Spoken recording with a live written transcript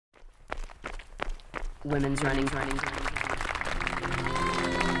Women's running.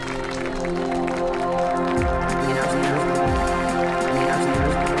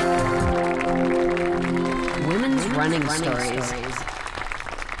 Women's running stories.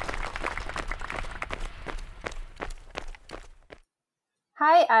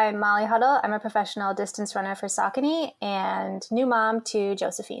 Hi, I'm Molly Huddle. I'm a professional distance runner for Saucony and new mom to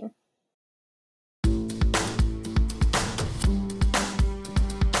Josephine.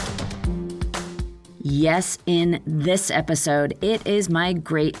 Yes, in this episode, it is my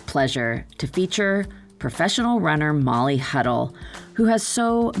great pleasure to feature professional runner Molly Huddle, who has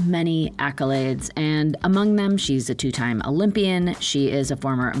so many accolades, and among them, she's a two-time Olympian, she is a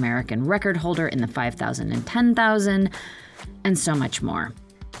former American record holder in the 5,000 and 10,000, and so much more.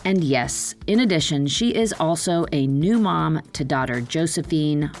 And yes, in addition, she is also a new mom to daughter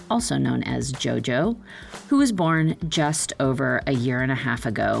Josephine, also known as JoJo, who was born just over a year and a half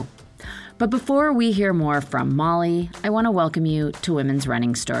ago. But before we hear more from Molly, I want to welcome you to Women's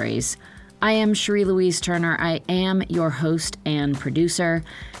Running Stories. I am Cherie Louise Turner. I am your host and producer,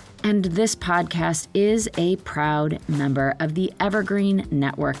 and this podcast is a proud member of the Evergreen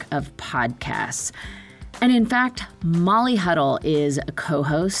Network of Podcasts. And in fact, Molly Huddle is a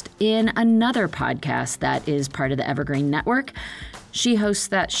co-host in another podcast that is part of the Evergreen Network. She hosts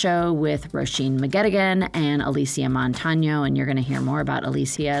that show with Roisin McGettigan and Alicia Montano, and you're going to hear more about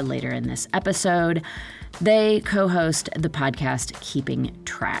Alicia later in this episode. They co-host the podcast Keeping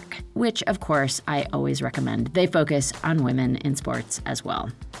Track, which, of course, I always recommend. They focus on women in sports as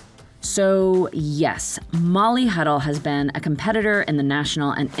well. So yes, Molly Huddle has been a competitor in the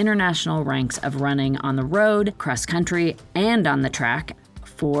national and international ranks of running on the road, cross country, and on the track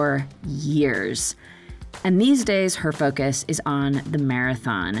for years. And these days, her focus is on the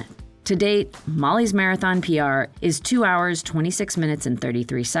marathon. To date, Molly's marathon PR is 2 hours, 26 minutes, and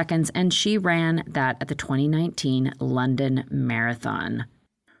 33 seconds, and she ran that at the 2019 London Marathon.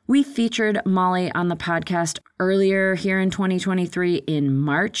 We featured Molly on the podcast earlier here in 2023 in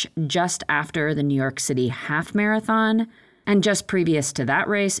March, just after the New York City Half Marathon. And just previous to that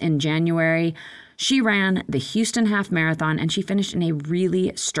race in January, she ran the Houston Half Marathon and she finished in a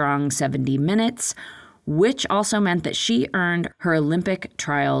really strong 70 minutes, which also meant that she earned her Olympic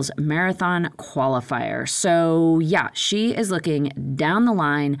Trials Marathon qualifier. So yeah, she is looking down the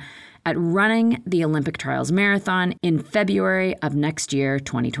line at running the Olympic Trials Marathon in February of next year,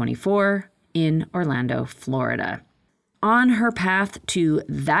 2024, in Orlando, Florida. On her path to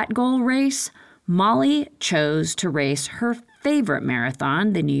that goal race, Molly chose to race her favorite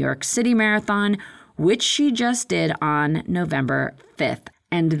marathon, the New York City Marathon, which she just did on November 5th.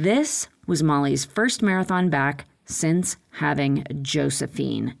 And this was Molly's first marathon back since having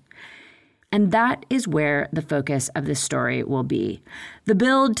Josephine. And that is where the focus of this story will be. The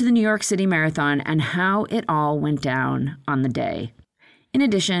build to the New York City Marathon and how it all went down on the day. In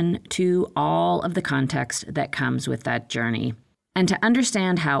addition to all of the context that comes with that journey. And to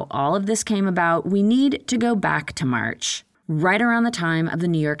understand how all of this came about, we need to go back to March, right around the time of the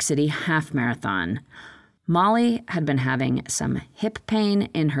New York City Half Marathon. Molly had been having some hip pain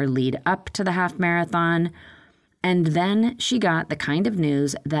in her lead up to the half marathon, and then she got the kind of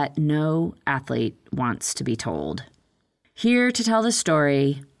news that no athlete wants to be told. Here to tell the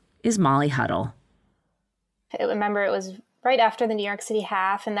story is Molly Huddle. I remember it was right after the New York City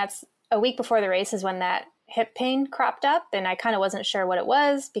Half, and that's a week before the race is when that hip pain cropped up, and I kind of wasn't sure what it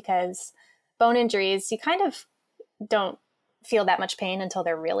was because bone injuries, you kind of don't feel that much pain until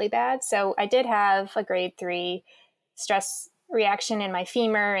they're really bad. So I did have a grade 3 stress reaction in my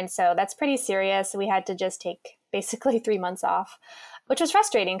femur, and so that's pretty serious. We had to just take basically 3 months off, which was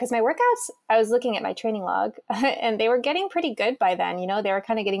frustrating because my workouts, I was looking at my training log and they were getting pretty good by then. You know, they were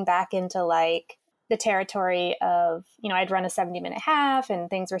kind of getting back into like the territory of, you know, I'd run a 70-minute half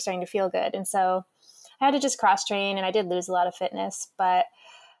and things were starting to feel good. And so I had to just cross train, and I did lose a lot of fitness, but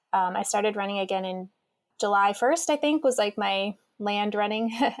I started running again in July 1st, I think, was like my land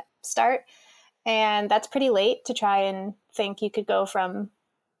running start. And that's pretty late to try and think you could go from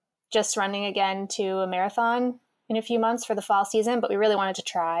just running again to a marathon in a few months for the fall season. But we really wanted to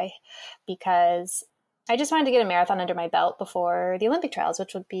try because I just wanted to get a marathon under my belt before the Olympic trials,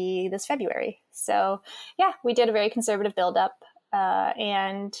 which would be this February. So yeah, we did a very conservative buildup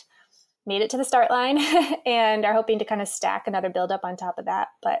and made it to the start line and are hoping to kind of stack another buildup on top of that.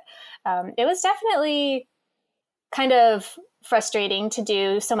 But it was definitely kind of frustrating to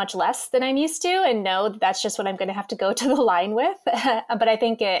do so much less than I'm used to and know that that's just what I'm going to have to go to the line with. But I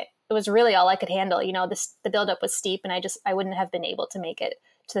think it was really all I could handle. You know, the buildup was steep and I wouldn't have been able to make it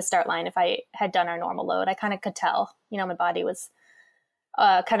to the start line if I had done our normal load. I kind of could tell, you know, my body was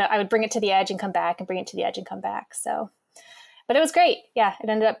I would bring it to the edge and come back and bring it to the edge and come back. So, but it was great. Yeah, it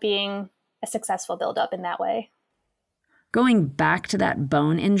ended up being a successful buildup in that way. Going back to that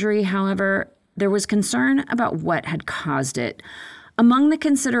bone injury, however, there was concern about what had caused it. Among the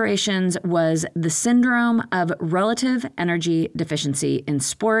considerations was the syndrome of relative energy deficiency in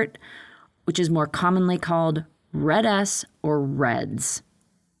sport, which is more commonly called RED-S or REDS.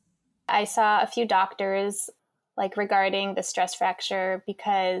 I saw a few doctors regarding the stress fracture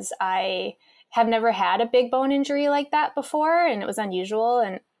because I have never had a big bone injury like that before, and it was unusual.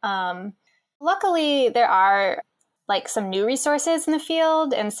 And luckily, there are some new resources in the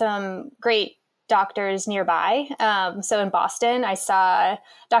field and some great doctors nearby. So in Boston, I saw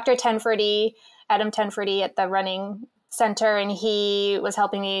Dr. Adam Tenforty at the running center, and he was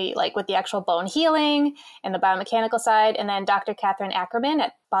helping me with the actual bone healing and the biomechanical side. And then Dr. Catherine Ackerman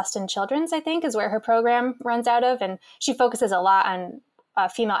at Boston Children's, I think, is where her program runs out of. And she focuses a lot on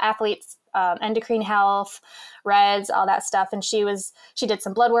female athletes, endocrine health, REDS, all that stuff. And she did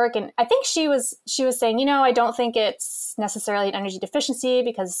some blood work. And I think she was saying, I don't think it's necessarily an energy deficiency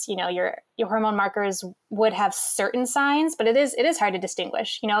because, your hormone markers would have certain signs, but it is hard to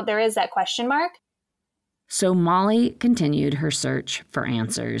distinguish. There is that question mark. So Molly continued her search for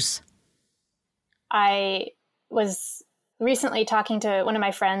answers. I was recently talking to one of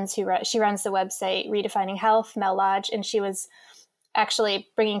my friends she runs the website Redefining Health, Mel Lodge, and she was actually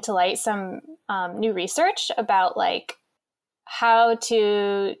bringing to light some new research about how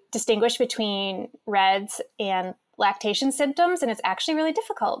to distinguish between REDS and lactation symptoms. And it's actually really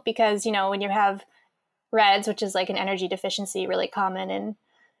difficult because, when you have REDS, which is an energy deficiency, really common in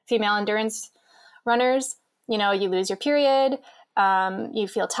female endurance runners, you lose your period, you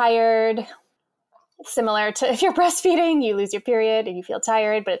feel tired. Similar to if you're breastfeeding, you lose your period and you feel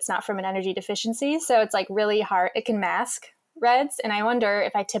tired, but it's not from an energy deficiency. So it's really hard. It can mask REDS. And I wonder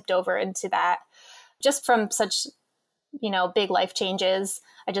if I tipped over into that just from such, big life changes.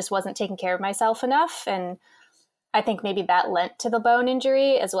 I just wasn't taking care of myself enough. And I think maybe that lent to the bone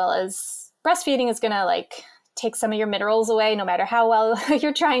injury, as well as breastfeeding is going to take some of your minerals away, no matter how well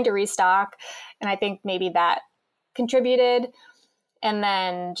you're trying to restock. And I think maybe that contributed. And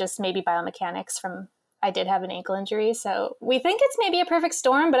then just maybe biomechanics I did have an ankle injury. So we think it's maybe a perfect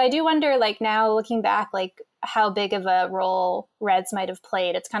storm, but I do wonder now looking back, how big of a role REDS might have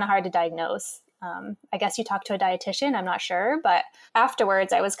played. It's kind of hard to diagnose. I guess you talk to a dietitian, I'm not sure. But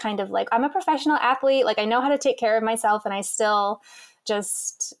afterwards I was kind of I'm a professional athlete. I know how to take care of myself, and I still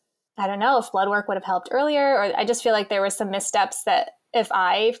just, I don't know if blood work would have helped earlier, or I just feel there were some missteps that if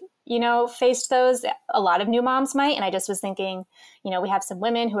I, faced those, a lot of new moms might. And I just was thinking, we have some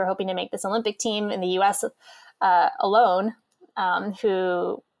women who are hoping to make this Olympic team in the US alone,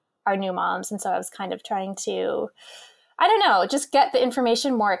 who are new moms. And so I was kind of trying to, I don't know, just get the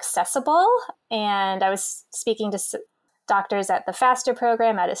information more accessible. And I was speaking to doctors at the FASTER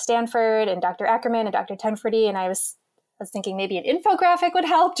program out of Stanford, and Dr. Ackerman and Dr. Tenforty. And I was thinking maybe an infographic would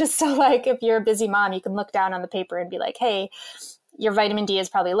help, just so if you're a busy mom, you can look down on the paper and be hey, your vitamin D is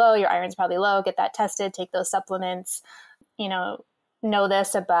probably low, your iron's probably low, get that tested, take those supplements, know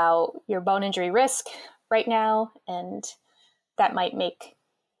this about your bone injury risk right now. And that might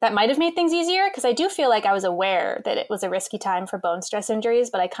have made things easier, because I do feel I was aware that it was a risky time for bone stress injuries,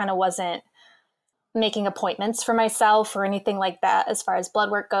 but I kind of wasn't making appointments for myself or anything like that as far as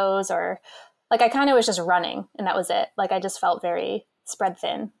blood work goes, or I kind of was just running and that was it. I just felt very spread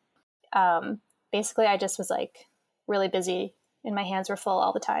thin. Basically, I just was really busy and my hands were full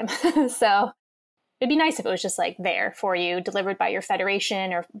all the time. So it'd be nice if it was just there for you, delivered by your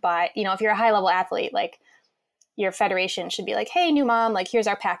federation, or by, if you're a high level athlete, your federation should be hey, new mom, here's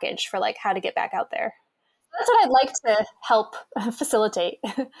our package for how to get back out there. That's what I'd like to help facilitate.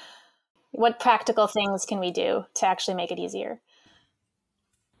 What practical things can we do to actually make it easier?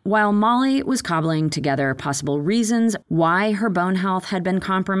 While Molly was cobbling together possible reasons why her bone health had been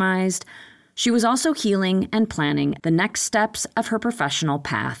compromised, she was also healing and planning the next steps of her professional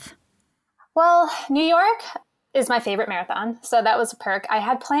path. Well, New York is my favorite marathon, so that was a perk. I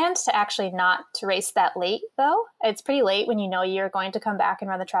had planned to actually not to race that late, though. It's pretty late when you're going to come back and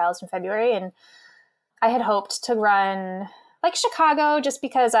run the trials in February, and I had hoped to run Chicago, just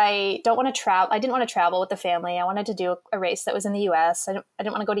because I didn't want to travel with the family. I wanted to do a race that was in the US. I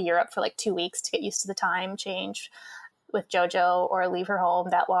didn't want to go to Europe for 2 weeks to get used to the time change with JoJo, or leave her home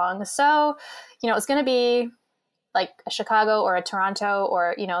that long. So, it was going to be a Chicago or a Toronto,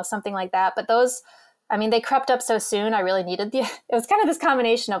 or, something like that. But those, they crept up so soon. I really needed it was kind of this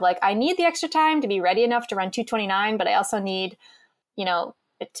combination of I need the extra time to be ready enough to run 2:29, but I also need,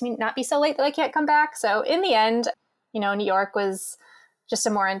 it to not be so late that I can't come back. So in the end, New York was just a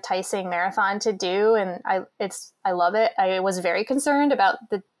more enticing marathon to do. And I love it. I was very concerned about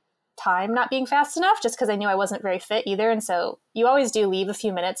the time not being fast enough just because I knew I wasn't very fit either. And so you always do leave a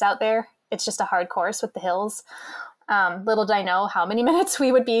few minutes out there. It's just a hard course with the hills. Little did I know how many minutes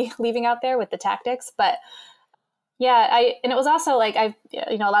we would be leaving out there with the tactics. But yeah, and it was also like, a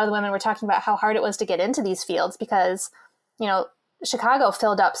lot of the women were talking about how hard it was to get into these fields because, Chicago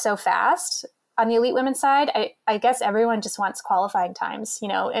filled up so fast on the elite women's side. I guess everyone just wants qualifying times,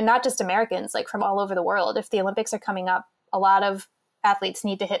 and not just Americans, like from all over the world. If the Olympics are coming up, a lot of athletes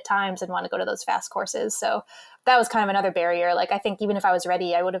need to hit times and want to go to those fast courses. So that was kind of another barrier. Like, I think even if I was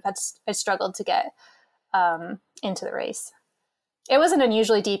ready, I struggled to get into the race. It was an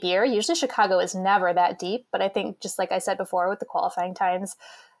unusually deep year. Usually Chicago is never that deep, but I think just like I said before with the qualifying times,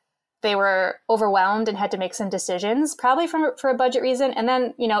 they were overwhelmed and had to make some decisions, probably for a budget reason. And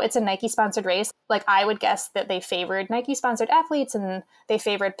then, it's a Nike sponsored race. Like, I would guess that they favored Nike sponsored athletes and they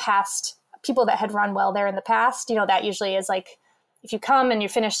favored past people that had run well there in the past. That usually is like, if you come and you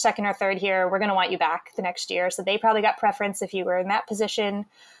finish second or third here, we're going to want you back the next year. So they probably got preference if you were in that position.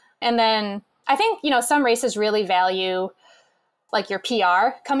 And then I think, some races really value like your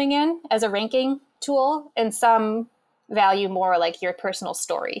PR coming in as a ranking tool, and some value more like your personal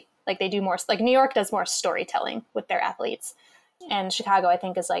story. Like they do more, like New York does more storytelling with their athletes. And Chicago, I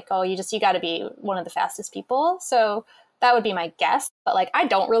think, is like, oh, you got to be one of the fastest people. So that would be my guess. But like, I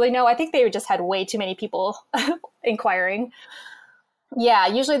don't really know. I think they just had way too many people inquiring. Yeah,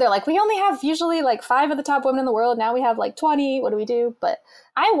 usually they're like, we only have usually like 5 of the top women in the world. Now we have like 20. What do we do? But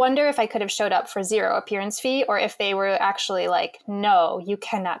I wonder if I could have showed up for 0 appearance fee, or if they were actually like, no, you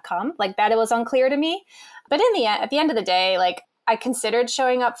cannot come. Like that, it was unclear to me. But at the end of the day, like I considered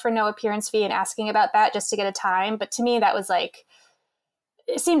showing up for no appearance fee and asking about that just to get a time. But to me, that was like,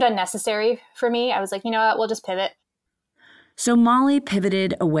 it seemed unnecessary for me. I was like, you know what, we'll just pivot. So Molly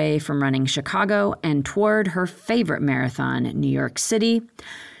pivoted away from running Chicago and toward her favorite marathon, New York City,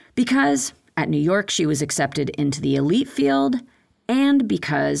 because at New York she was accepted into the elite field and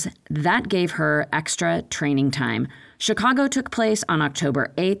because that gave her extra training time. Chicago took place on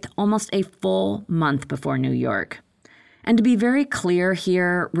October 8th, almost a full month before New York. And to be very clear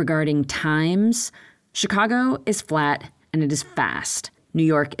here regarding times, Chicago is flat and it is fast. New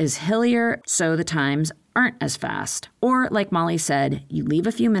York is hillier, so the times aren't as fast. Or, like Molly said, you leave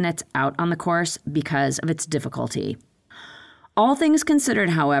a few minutes out on the course because of its difficulty. All things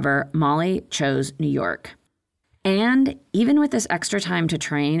considered, however, Molly chose New York. And even with this extra time to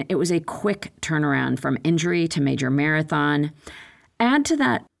train, it was a quick turnaround from injury to major marathon. Add to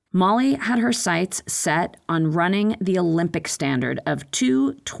that, Molly had her sights set on running the Olympic standard of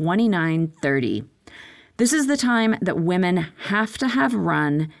 2:29:30. This is the time that women have to have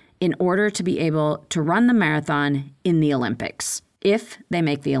run in order to be able to run the marathon in the Olympics, if they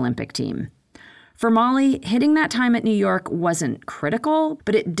make the Olympic team. For Molly, hitting that time at New York wasn't critical,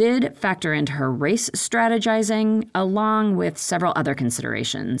 but it did factor into her race strategizing, along with several other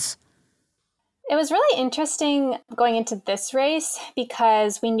considerations. It was really interesting going into this race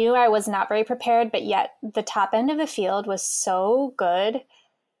because we knew I was not very prepared, but yet the top end of the field was so good.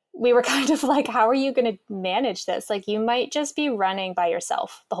 We were kind of like, how are you going to manage this? Like, you might just be running by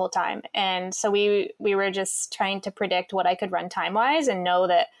yourself the whole time. And so we were just trying to predict what I could run time-wise and know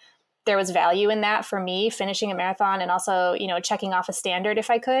that there was value in that for me, finishing a marathon and also, checking off a standard if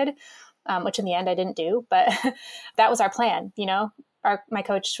I could, which in the end I didn't do. But that was our plan, my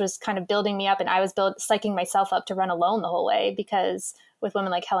coach was kind of building me up, and I was psyching myself up to run alone the whole way, because with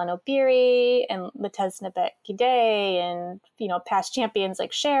women like Helen Obiri and Latesna Bekideh and, past champions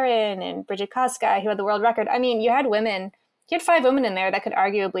like Sharon and Bridget Koskay, who had the world record. I mean, you had 5 women in there that could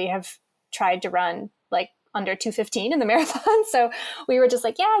arguably have tried to run like under 2:15 in the marathon. So we were just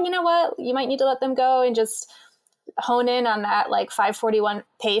like, yeah, you know what? You might need to let them go and just hone in on that like 5:41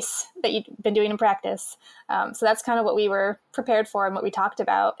 pace that you've been doing in practice. So that's kind of what we were prepared for and what we talked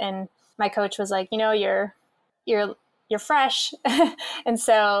about. And my coach was like, you're fresh. And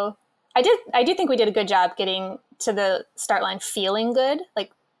so I do think we did a good job getting to the start line feeling good.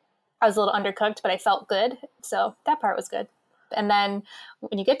 Like, I was a little undercooked, but I felt good. So that part was good. And then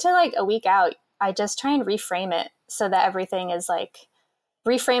when you get to like a week out, I just try and reframe it so that everything is like,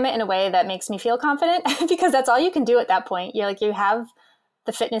 reframe it in a way that makes me feel confident, because that's all you can do at that point. You're like, you have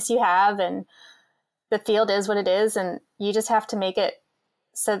the fitness you have and the field is what it is. And you just have to make it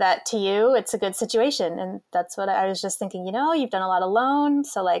so that to you, it's a good situation. And that's what I was just thinking, you've done a lot alone.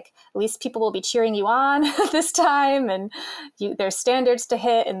 So like, at least people will be cheering you on this time, and there's standards to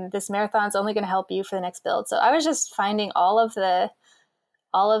hit, and this marathon's only going to help you for the next build. So I was just finding all of the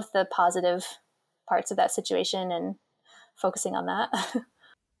positive parts of that situation and focusing on that.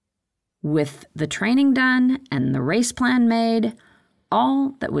 With the training done and the race plan made,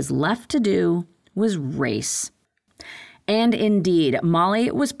 all that was left to do was race. And indeed,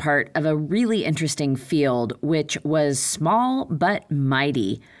 Molly was part of a really interesting field, which was small but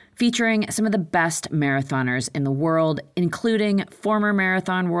mighty, featuring some of the best marathoners in the world, including former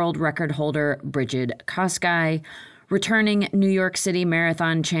marathon world record holder Brigid Kosgei, returning New York City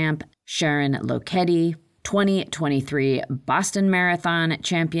Marathon champ Sharon Lokedi, 2023 Boston Marathon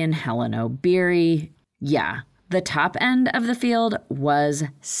champion Helen O'Beary. Yeah, the top end of the field was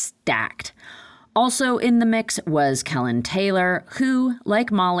stacked. Also in the mix was Kellen Taylor, who, like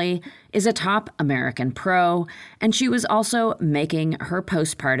Molly, is a top American pro, and she was also making her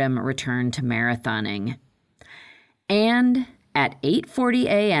postpartum return to marathoning. And at 8:40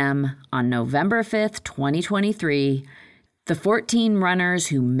 a.m. on November 5th, 2023, the 14 runners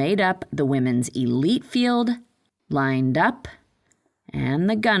who made up the women's elite field lined up, and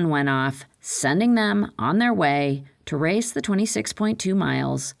the gun went off, sending them on their way to race the 26.2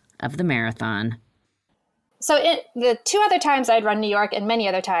 miles of the marathon. So the 2 other times I'd run New York and many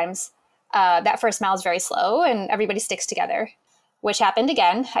other times, that first mile is very slow and everybody sticks together, which happened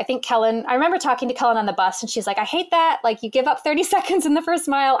again. I think Kellen, I remember talking to Kellen on the bus and she's like, I hate that. Like, you give up 30 seconds in the first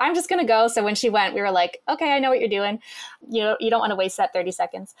mile. I'm just going to go. So when she went, we were like, okay, I know what you're doing. You don't want to waste that 30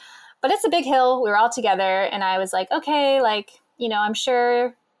 seconds. But it's a big hill. We were all together and I was like, okay, like, I'm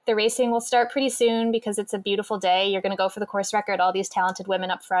sure the racing will start pretty soon because it's a beautiful day. You're going to go for the course record, all these talented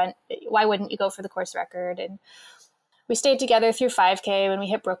women up front. Why wouldn't you go for the course record? And we stayed together through 5K when we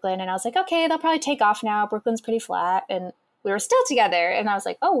hit Brooklyn. And I was like, okay, they'll probably take off now. Brooklyn's pretty flat. And we were still together. And I was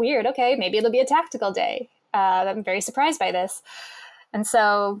like, oh, weird. Okay, maybe it'll be a tactical day. I'm very surprised by this. And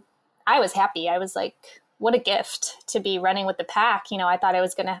so I was happy. I was like, what a gift to be running with the pack. I thought I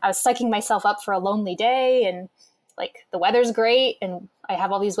was psyching myself up for a lonely day, and like the weather's great and I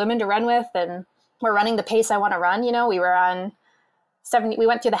have all these women to run with and we're running the pace I want to run. We were on 70, we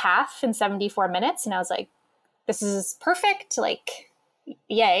went through the half in 74 minutes and I was like, this is perfect. Like,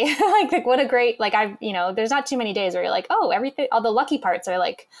 yay. like what a great, like there's not too many days where you're like, oh, everything, all the lucky parts are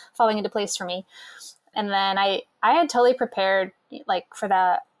like falling into place for me. And then I had totally prepared like for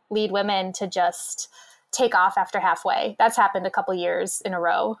the lead women to just take off after halfway. That's happened a couple years in a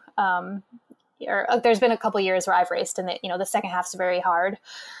row. Or there's been a couple years where I've raced and that, the second half's very hard.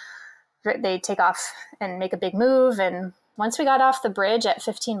 They take off and make a big move. And once we got off the bridge at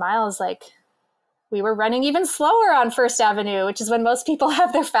 15 miles, like we were running even slower on First Avenue, which is when most people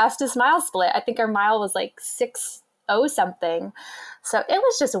have their fastest mile split. I think our mile was like 6:0 something. So it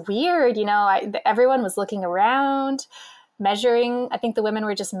was just weird. Everyone was looking around, measuring. I think the women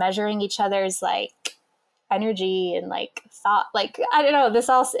were just measuring each other's like energy and like thought, like, I don't know,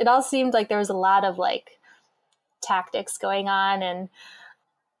 it all seemed like there was a lot of like tactics going on. And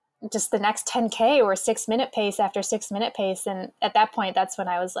just the next 10K were 6-minute pace after 6-minute pace. And at that point, that's when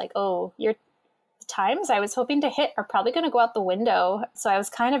I was like, oh, your times I was hoping to hit are probably going to go out the window. So I was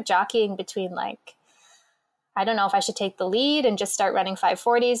kind of jockeying between like, I don't know if I should take the lead and just start running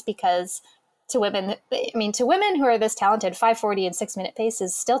 540s, because to women who are this talented, 540 and 6-minute pace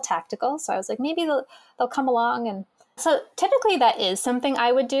is still tactical. So I was like, maybe they'll come along. And so typically that is something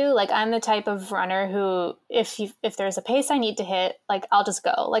I would do. Like, I'm the type of runner who, if there's a pace I need to hit, like I'll just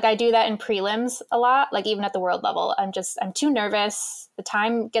go. Like I do that in prelims a lot, like even at the world level. I'm too nervous. The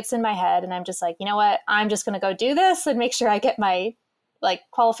time gets in my head and I'm just like, you know what, I'm just going to go do this and make sure I get my like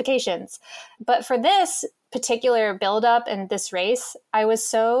qualifications. But for this particular buildup and this race, I was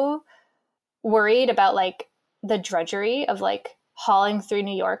so worried about like the drudgery of like hauling through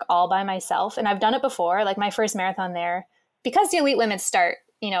New York all by myself. And I've done it before, like my first marathon there, because the elite women start,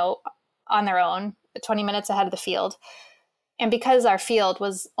 on their own 20 minutes ahead of the field. And because our field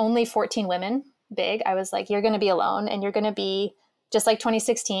was only 14 women big, I was like, you're going to be alone and you're going to be just like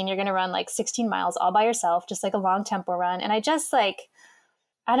 2016, you're going to run like 16 miles all by yourself, just like a long tempo run. And I just like,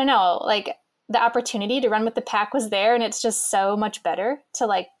 I don't know, like the opportunity to run with the pack was there, and it's just so much better to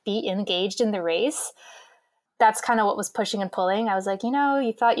like be engaged in the race. That's kind of what was pushing and pulling. I was like,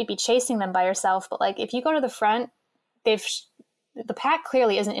 you thought you'd be chasing them by yourself, but like if you go to the front, the pack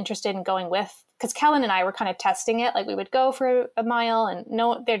clearly isn't interested in going with, because Kellen and I were kind of testing it. Like we would go for a mile and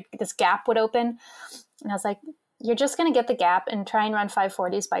this gap would open. And I was like, you're just going to get the gap and try and run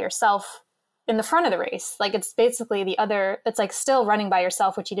 540s by yourself in the front of the race. Like it's basically it's like still running by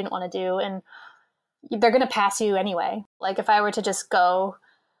yourself, which you didn't want to do. And they're going to pass you anyway. Like if I were to just go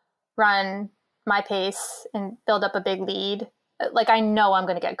run my pace and build up a big lead, like I know I'm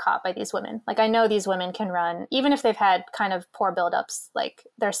going to get caught by these women. Like I know these women can run, even if they've had kind of poor buildups. Like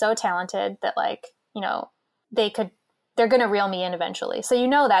they're so talented that like, they could they're going to reel me in eventually.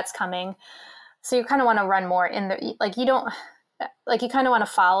 So that's coming. So you kind of want to run more in the, like, you don't, like, you kind of want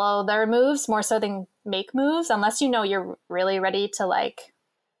to follow their moves more so than make moves, unless you're really ready to like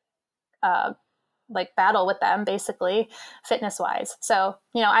battle with them, basically, fitness wise. So,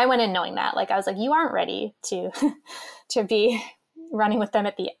 I went in knowing that, like, I was like, you aren't ready to to be running with them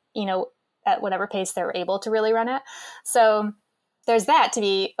at the, at whatever pace they're able to really run at. So there's that to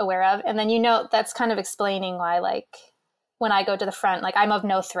be aware of. And then, that's kind of explaining why, like, when I go to the front, like, I'm of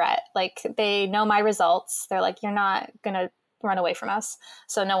no threat. Like, they know my results. They're like, you're not going to run away from us.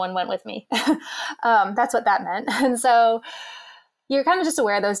 So no one went with me. That's what that meant. And so you're kind of just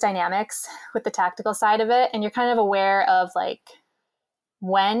aware of those dynamics with the tactical side of it. And you're kind of aware of, like,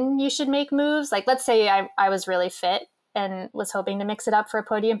 when you should make moves. Like, let's say I was really fit and was hoping to mix it up for a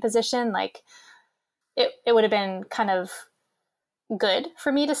podium position. Like, it would have been kind of good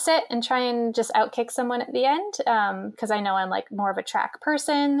for me to sit and try and just outkick someone at the end, because I know I'm, like, more of a track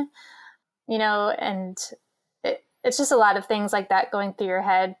person, and it's just a lot of things like that going through your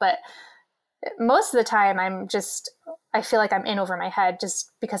head. But most of the time I feel like I'm in over my head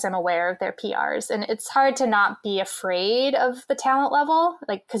just because I'm aware of their PRs. And it's hard to not be afraid of the talent level,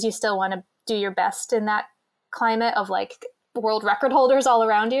 like, because you still want to do your best in that climate of, like, world record holders all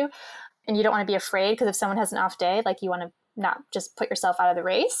around you. And you don't want to be afraid, because if someone has an off day, like, you want to not just put yourself out of the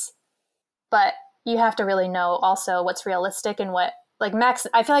race. But you have to really know also what's realistic and what, like,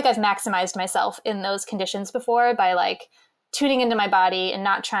 I feel like I've maximized myself in those conditions before by, like, tuning into my body and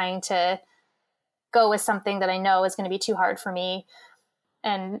not trying to go with something that I know is going to be too hard for me,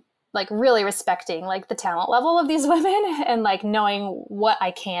 and, like, really respecting, like, the talent level of these women, and, like, knowing what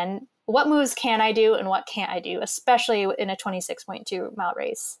moves can I do and what can't I do, especially in a 26.2 mile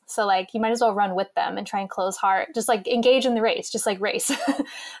race. So, like, you might as well run with them and try and close hard, just, like, engage in the race, just, like, race.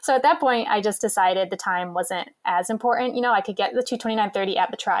 So at that point, I just decided the time wasn't as important. I could get the 2:29:30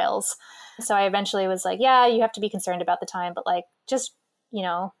 at the trials. So I eventually was like, yeah, you have to be concerned about the time, but, like, just,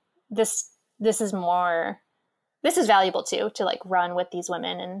 this is valuable too, to, like, run with these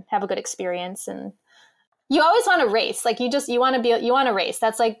women and have a good experience. And you always want to race. Like, you want to race.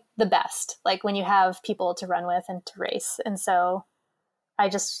 That's, like, the best, like, when you have people to run with and to race. And so I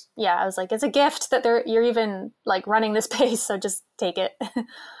was like, it's a gift that you're even, like, running this pace. So just take it. It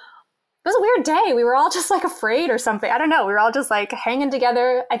was a weird day. We were all just, like, afraid or something. I don't know. We were all just, like, hanging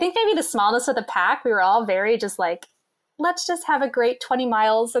together. I think maybe the smallness of the pack, we were all very just, like, let's just have a great 20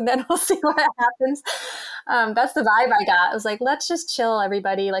 miles and then we'll see what happens. That's the vibe I got. I was like, let's just chill,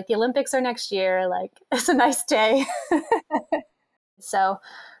 everybody. Like, the Olympics are next year. Like, it's a nice day. So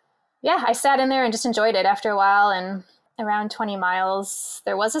yeah, I sat in there and just enjoyed it after a while. And around 20 miles,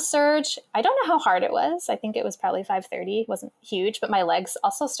 there was a surge. I don't know how hard it was. I think it was probably 5:30. It wasn't huge, but my legs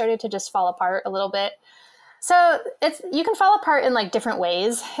also started to just fall apart a little bit. So you can fall apart in, like, different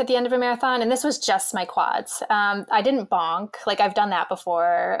ways at the end of a marathon. And this was just my quads. I didn't bonk. Like, I've done that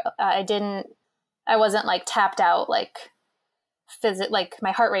before. I wasn't, like, tapped out, like, like,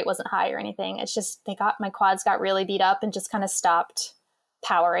 my heart rate wasn't high or anything. It's just, my quads got really beat up and just kind of stopped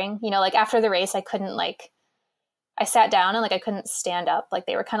powering. Like, after the race, I couldn't, like, I sat down and, like, I couldn't stand up. Like,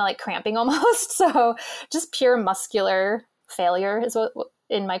 they were kind of, like, cramping almost. So just pure muscular failure is what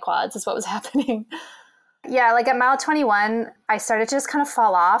in my quads is what was happening. Yeah, like, at mile 21, I started to just kind of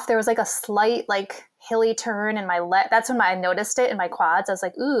fall off. There was, like, a slight, like, hilly turn in my leg. That's when I noticed it in my quads. I was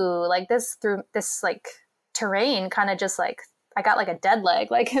like, ooh, like, through this, like, terrain kind of just, like, I got, like, a dead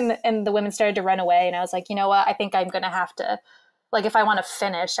leg. Like, and the women started to run away. And I was like, you know what? I think I'm going to have to, like, if I want to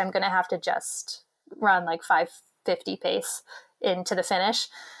finish, I'm going to have to just run, like, 5:50 pace into the finish.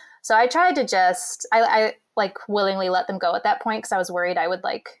 So I tried to I like, willingly let them go at that point, because I was worried I would,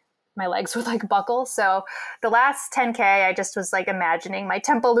 like, my legs would, like, buckle. So the last 10K, I just was, like, imagining my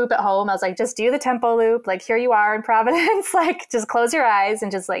tempo loop at home. I was like, just do the tempo loop. Like, here you are in Providence. Like, just close your eyes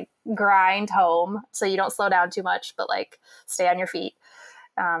and just, like, grind home so you don't slow down too much, but, like, stay on your feet.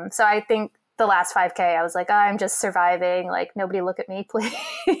 So I think the last 5K, I was like, oh, I'm just surviving. Like, nobody look at me, please.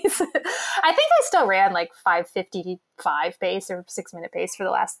 I think I still ran, like, 5:55 pace or 6-minute pace for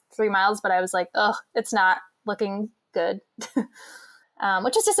the last 3 miles, but I was like, oh, it's not looking good.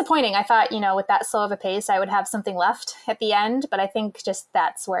 Which is disappointing. I thought, with that slow of a pace, I would have something left at the end. But I think just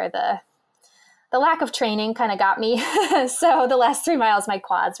that's where the lack of training kind of got me. So the last 3 miles, my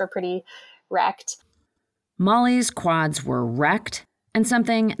quads were pretty wrecked. Molly's quads were wrecked, and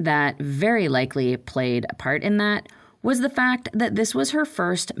something that very likely played a part in that was the fact that this was her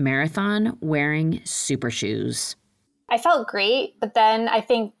first marathon wearing super shoes. I felt great, but then I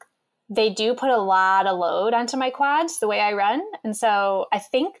think they do put a lot of load onto my quads the way I run. And so I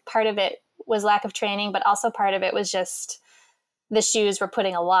think part of it was lack of training, but also part of it was just the shoes were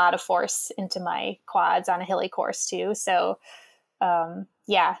putting a lot of force into my quads on a hilly course too. So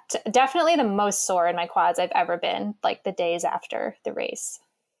definitely the most sore in my quads I've ever been, like the days after the race.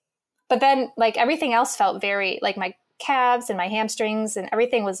 But then like everything else felt very, like my calves and my hamstrings and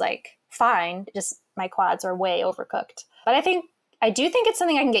everything was like fine. Just my quads are way overcooked. But I do think it's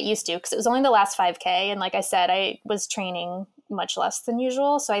something I can get used to because it was only the last 5K. And like I said, I was training much less than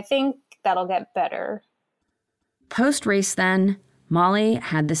usual. So I think that'll get better. Post-race then, Molly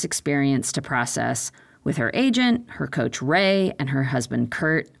had this experience to process with her agent, her coach Ray, and her husband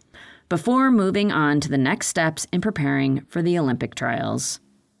Kurt, before moving on to the next steps in preparing for the Olympic trials.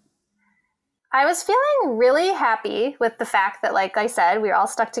 I was feeling really happy with the fact that, like I said, we were all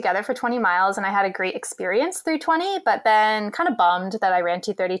stuck together for 20 miles and I had a great experience through 20, but then kind of bummed that I ran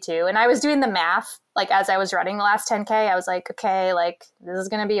 2:32. And I was doing the math, like as I was running the last 10K, I was like, okay, like this is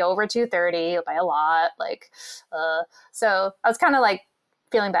going to be over 2:30 by a lot. So I was kind of like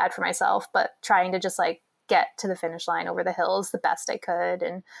feeling bad for myself, but trying to just like get to the finish line over the hills the best I could.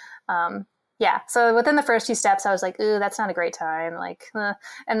 And so within the first few steps, I was like, ooh, that's not a great time.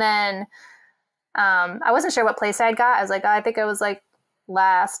 And then I wasn't sure what place I had got. I was like, I think I was like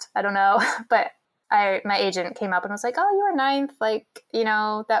last. I don't know. But my agent came up and was like, oh, you were ninth. Like,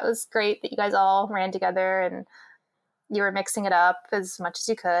 that was great that you guys all ran together and you were mixing it up as much as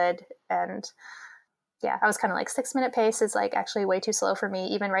you could. And yeah, I was kind of like 6-minute pace is like actually way too slow for me.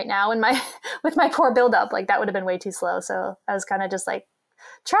 Even right now with my poor buildup, like that would have been way too slow. So I was kind of just like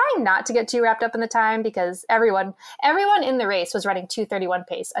trying not to get too wrapped up in the time because everyone in the race was running 2:31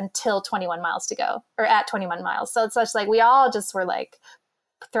 pace until 21 miles to go, or at 21 miles. So it's such like we all just were like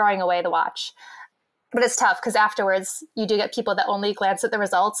throwing away the watch. But it's tough because afterwards you do get people that only glance at the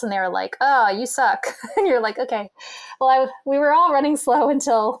results and they're like, oh, you suck. And you're like, okay, well, we were all running slow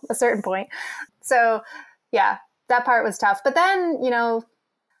until a certain point. So yeah, that part was tough. But then,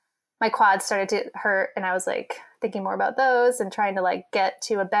 my quads started to hurt and I was like thinking more about those and trying to like get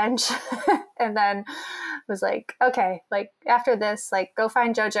to a bench. And then was like, okay, like after this, like go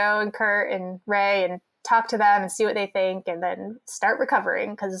find JoJo and Kurt and Ray and talk to them and see what they think and then start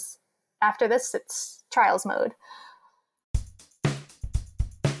recovering. Because after this, it's trials mode.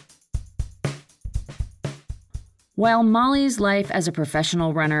 While Molly's life as a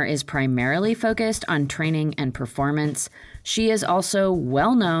professional runner is primarily focused on training and performance, she is also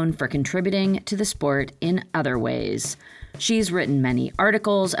well known for contributing to the sport in other ways. She's written many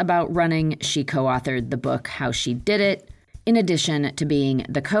articles about running. She co-authored the book How She Did It, in addition to being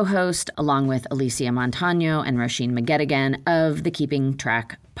the co-host, along with Alicia Montano and Roisin McGettigan, of the Keeping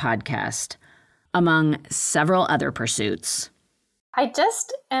Track podcast, among several other pursuits. I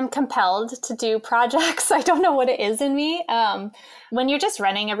just am compelled to do projects. I don't know what it is in me. When you're just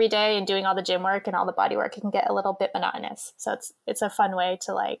running every day and doing all the gym work and all the body work, it can get a little bit monotonous. So it's a fun way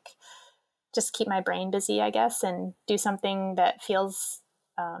to like just keep my brain busy, I guess, and do something that feels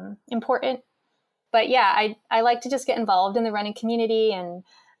important. But yeah, I like to just get involved in the running community and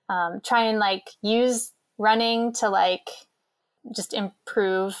try and like use running to like just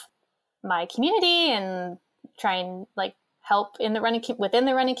improve my community and try and like help in the within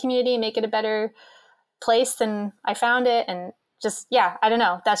the running community, make it a better place than I found it. And just, yeah, I don't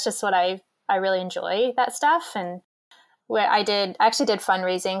know. That's just what I really enjoy, that stuff. And where I actually did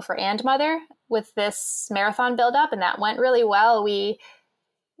fundraising for And Mother with this marathon buildup, and that went really well.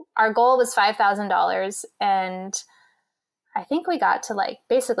 Our goal was $5,000, and I think we got to like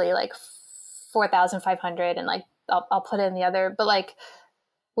basically like 4,500, and like I'll put in the other, but like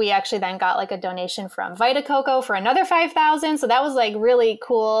we actually then got like a donation from Vita Coco for another 5,000. So that was like really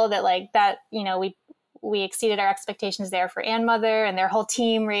cool that like that, we exceeded our expectations there for And Mother, and their whole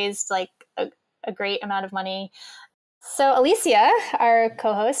team raised like a great amount of money. So Alicia, our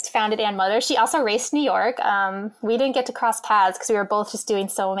co-host, founded And Mother. She also raced New York. We didn't get to cross paths because we were both just doing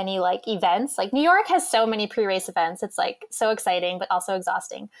so many like events. Like New York has so many pre-race events. It's like so exciting, but also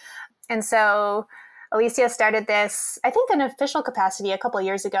exhausting. And so Alicia started this, I think, in official capacity a couple of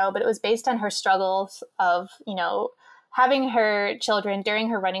years ago, but it was based on her struggles of, having her children during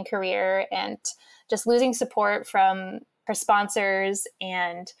her running career and just losing support from her sponsors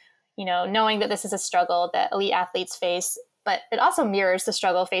and, knowing that this is a struggle that elite athletes face, but it also mirrors the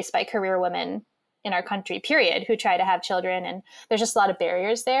struggle faced by career women in our country, period, who try to have children. And there's just a lot of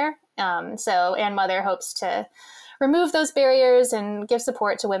barriers there. So And Mother hopes to remove those barriers and give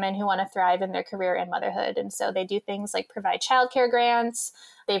support to women who want to thrive in their career and motherhood. And so they do things like provide childcare grants.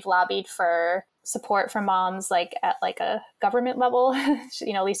 They've lobbied for support for moms like at like a government level.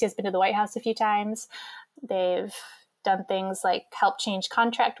 Alicia's been to the White House a few times. They've done things like help change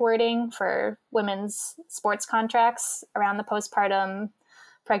contract wording for women's sports contracts around the postpartum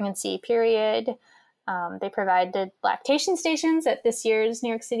pregnancy period. They provided lactation stations at this year's New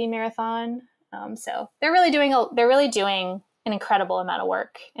York City Marathon. So they're really doing an incredible amount of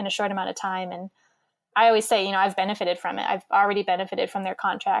work in a short amount of time. And I always say, I've benefited from it. I've already benefited from their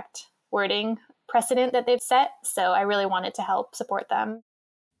contract wording precedent that they've set. So I really wanted to help support them.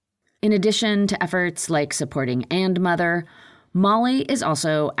 In addition to efforts like supporting And Mother, Molly is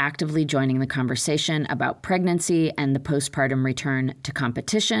also actively joining the conversation about pregnancy and the postpartum return to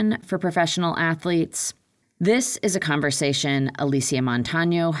competition for professional athletes. This is a conversation Alicia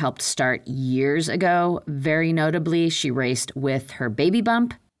Montano helped start years ago. Very notably, she raced with her baby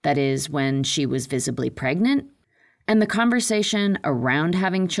bump, that is, when she was visibly pregnant. And the conversation around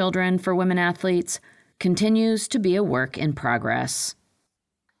having children for women athletes continues to be a work in progress.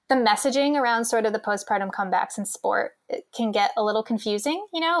 The messaging around sort of the postpartum comebacks in sport, it can get a little confusing,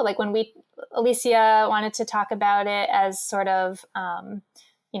 like when Alicia wanted to talk about it as sort of,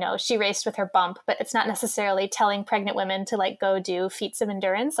 she raced with her bump, but it's not necessarily telling pregnant women to like go do feats of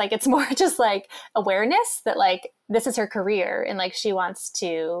endurance. Like it's more just like awareness that like this is her career and like she wants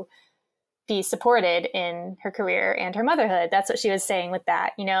to be supported in her career and her motherhood. That's what she was saying with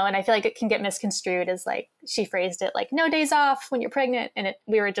that, and I feel like it can get misconstrued as like she phrased it like no days off when you're pregnant, and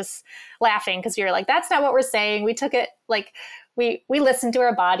we were just laughing because we were like, that's not what we're saying. We took it like we listened to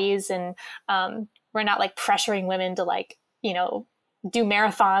our bodies, and we're not like pressuring women to like do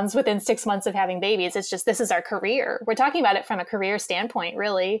marathons within 6 months of having babies. It's just, this is our career. We're talking about it from a career standpoint,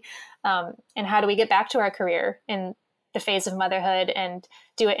 really. And how do we get back to our career in the phase of motherhood and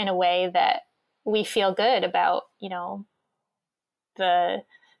do it in a way that we feel good about, the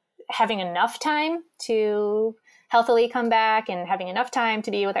having enough time to healthily come back and having enough time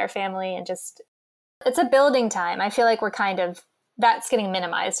to be with our family, and just, it's a building time. I feel like that's getting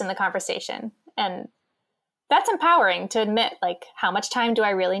minimized in the conversation. And that's empowering to admit, like, how much time do I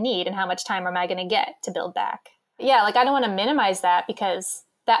really need and how much time am I going to get to build back? Yeah, like, I don't want to minimize that because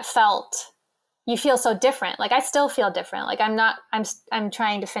you feel so different. Like, I still feel different. Like, I'm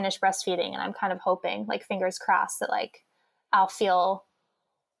trying to finish breastfeeding, and I'm kind of hoping, like, fingers crossed, that, like, I'll feel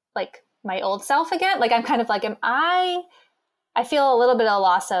like my old self again. Like, I'm kind of like, I feel a little bit of a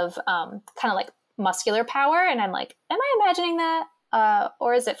loss of kind of like muscular power. And I'm like, am I imagining that?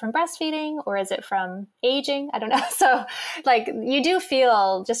 Or is it from breastfeeding, or is it from aging? I don't know. So like you do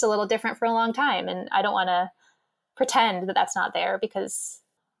feel just a little different for a long time. And I don't want to pretend that that's not there, because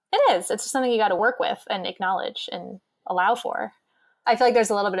it is. It's something you got to work with and acknowledge and allow for. I feel like there's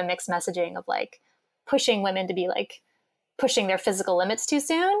a little bit of mixed messaging of like pushing women to be like pushing their physical limits too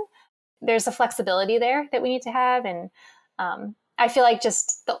soon. There's a flexibility there that we need to have. And I feel like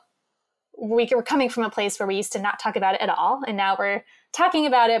just we're coming from a place where we used to not talk about it at all. And now we're talking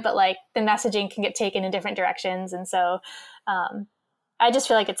about it, but like the messaging can get taken in different directions. And so I just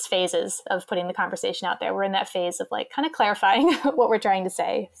feel like it's phases of putting the conversation out there. We're in that phase of like kind of clarifying what we're trying to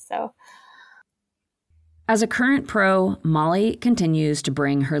say. So as a current pro, Molly continues to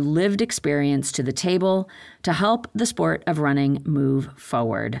bring her lived experience to the table to help the sport of running move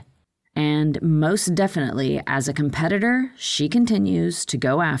forward. And most definitely, as a competitor, she continues to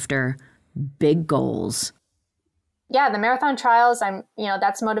go after big goals. Yeah, the marathon trials,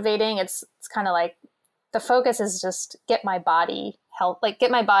 that's motivating. It's kind of like the focus is just get my body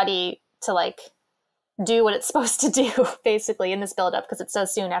to like do what it's supposed to do basically in this buildup, because it's so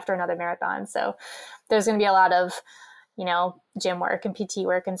soon after another marathon. So there's going to be a lot of, gym work and PT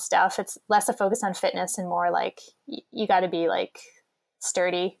work and stuff. It's less a focus on fitness and more like you got to be like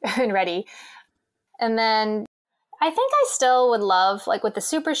sturdy and ready. And then I think I still would love, like with the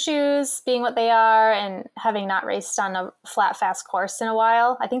super shoes being what they are and having not raced on a flat, fast course in a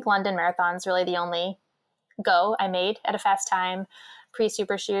while, I think London Marathon is really the only go I made at a fast time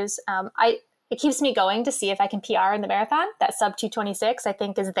pre-super shoes. It keeps me going to see if I can PR in the marathon. That sub 226 I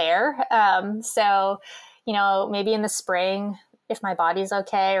think is there. So, maybe in the spring, if my body's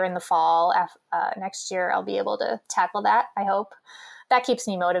okay, or in the fall next year, I'll be able to tackle that, I hope. That keeps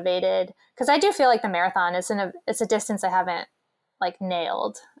me motivated, because I do feel like the marathon it's a distance I haven't like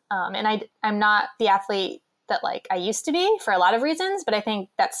nailed. And I'm not the athlete that like I used to be for a lot of reasons, but I think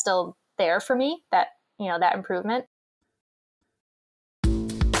that's still there for me, that, that improvement.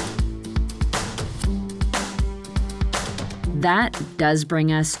 That does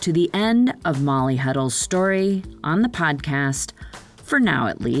bring us to the end of Molly Huddle's story on the podcast, for now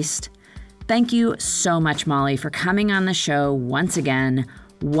at least. Thank you so much, Molly, for coming on the show once again.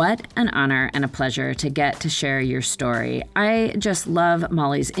 What an honor and a pleasure to get to share your story. I just love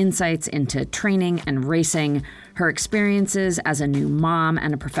Molly's insights into training and racing, her experiences as a new mom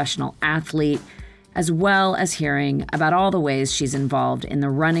and a professional athlete, as well as hearing about all the ways she's involved in the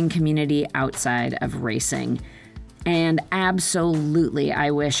running community outside of racing. And absolutely,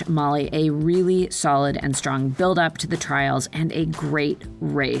 I wish Molly a really solid and strong build-up to the trials and a great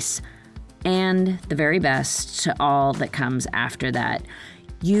race. And the very best to all that comes after that.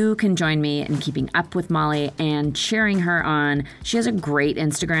 You can join me in keeping up with Molly and cheering her on. She has a great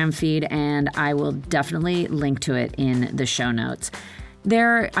Instagram feed, and I will definitely link to it in the show notes.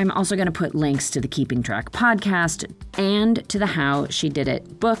 There, I'm also going to put links to the Keeping Track podcast and to the How She Did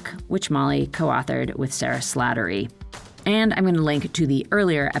It book, which Molly co-authored with Sarah Slattery. And I'm going to link to the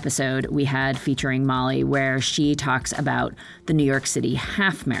earlier episode we had featuring Molly, where she talks about the New York City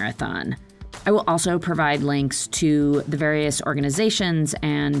Half Marathon. I will also provide links to the various organizations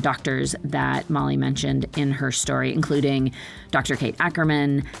and doctors that Molly mentioned in her story, including Dr. Kate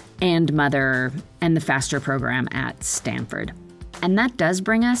Ackerman, and Mother, and the FASTER program at Stanford. And that does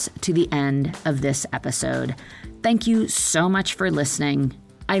bring us to the end of this episode. Thank you so much for listening.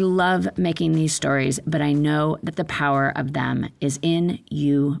 I love making these stories, but I know that the power of them is in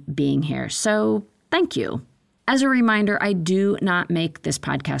you being here. So thank you. As a reminder, I do not make this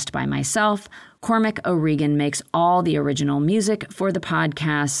podcast by myself. Cormac O'Regan makes all the original music for the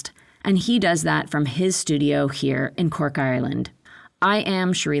podcast, and he does that from his studio here in Cork, Ireland. I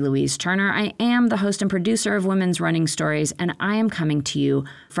am Cherie Louise Turner. I am the host and producer of Women's Running Stories, and I am coming to you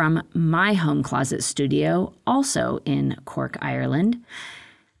from my home closet studio, also in Cork, Ireland.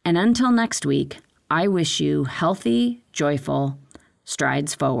 And until next week, I wish you healthy, joyful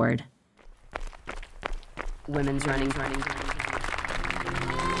strides forward. Women's Running.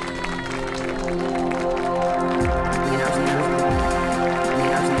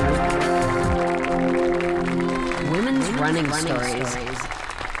 Women's Running Stories.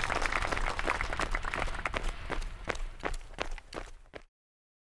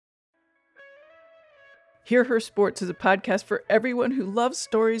 Hear Her Sports is a podcast for everyone who loves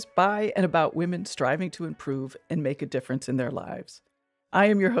stories by and about women striving to improve and make a difference in their lives. I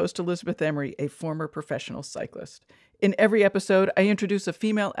am your host, Elizabeth Emery, a former professional cyclist. In every episode, I introduce a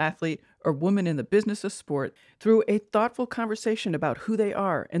female athlete or woman in the business of sport through a thoughtful conversation about who they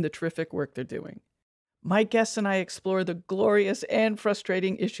are and the terrific work they're doing. My guests and I explore the glorious and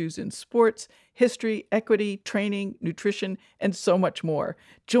frustrating issues in sports, history, equity, training, nutrition, and so much more.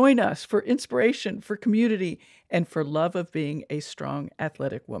 Join us for inspiration, for community, and for love of being a strong,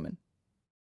 athletic woman.